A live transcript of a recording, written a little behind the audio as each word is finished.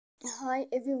Hi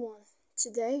everyone,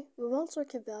 today we will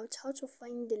talk about how to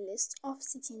find the list of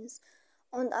settings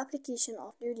on the application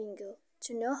of Duolingo.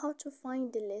 To know how to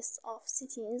find the list of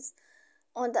settings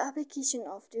on the application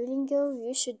of Duolingo,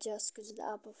 you should just go to the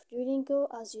app of Duolingo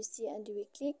as you see and we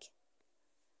click.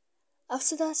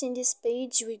 After that, in this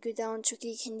page, we go down to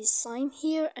click in this sign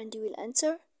here and you will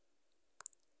enter.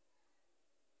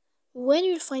 When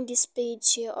you will find this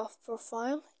page here of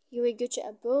profile, you will go to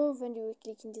above and you will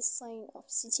click in this sign of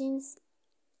settings.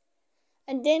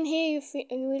 And then here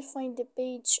you will find the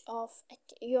page of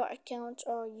your account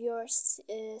or your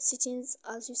settings.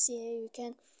 As you see here, you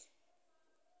can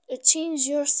change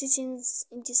your settings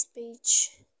in this page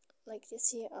like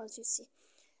this here as you see.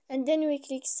 And then we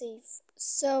click save.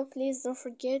 So please don't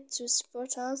forget to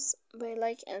support us by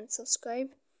like and subscribe.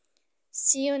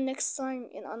 See you next time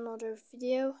in another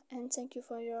video and thank you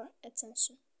for your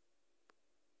attention.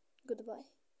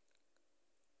 Goodbye.